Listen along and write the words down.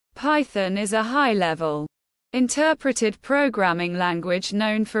Python is a high-level, interpreted programming language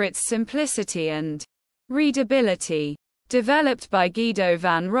known for its simplicity and readability. Developed by Guido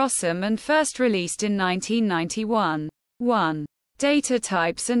van Rossum and first released in 1991. 1. Data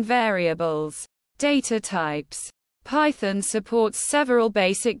types and variables. Data types. Python supports several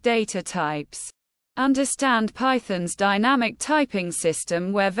basic data types. Understand Python's dynamic typing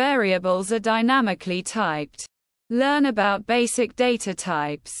system where variables are dynamically typed. Learn about basic data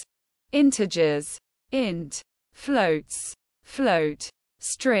types. Integers. Int. Floats. Float.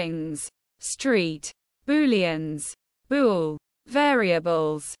 Strings. Street. Booleans. Bool.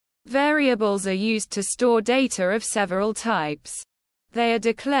 Variables. Variables are used to store data of several types. They are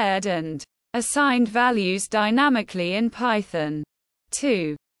declared and assigned values dynamically in Python.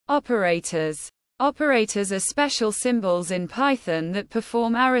 2. Operators. Operators are special symbols in Python that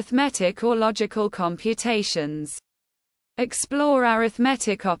perform arithmetic or logical computations. Explore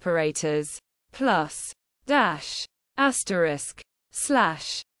arithmetic operators. Plus, dash, asterisk,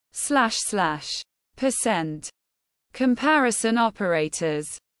 slash, slash slash, percent. Comparison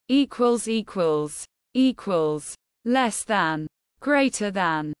operators. Equals equals, equals, less than, greater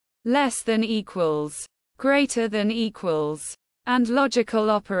than, less than equals, greater than equals, and logical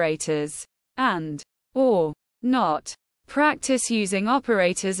operators, and, or, not. Practice using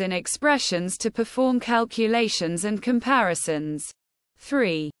operators in expressions to perform calculations and comparisons.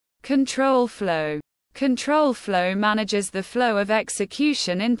 3. Control flow. Control flow manages the flow of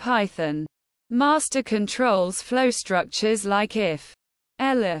execution in Python. Master controls flow structures like if,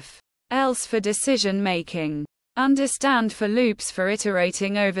 elif, else for decision making, understand for loops for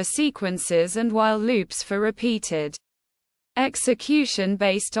iterating over sequences, and while loops for repeated execution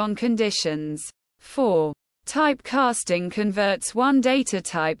based on conditions. 4. Typecasting converts one data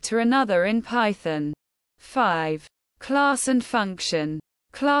type to another in Python. 5. Class and function.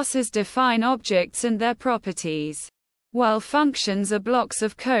 Classes define objects and their properties, while functions are blocks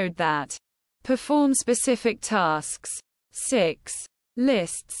of code that perform specific tasks. 6.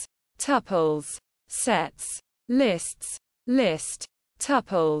 Lists, tuples, sets. Lists, list,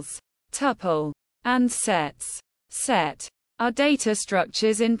 tuples, tuple, and sets, set, are data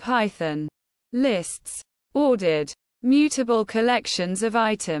structures in Python. Lists, ordered, mutable collections of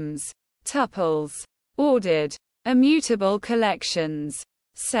items. Tuples, ordered, immutable collections.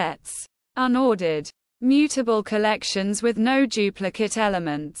 Sets, unordered, mutable collections with no duplicate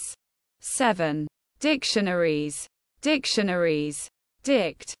elements. 7. Dictionaries. Dictionaries,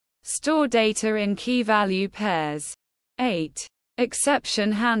 dict, store data in key-value pairs. 8.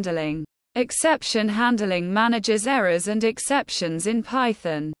 Exception handling. Exception handling manages errors and exceptions in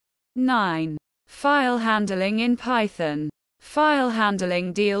Python. 9. File handling in Python. File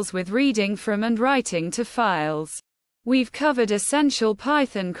handling deals with reading from and writing to files. We've covered essential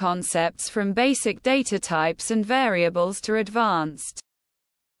Python concepts from basic data types and variables to advanced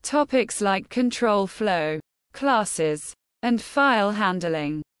topics like control flow, classes, and file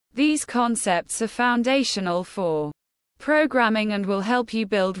handling. These concepts are foundational for programming and will help you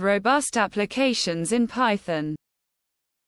build robust applications in Python.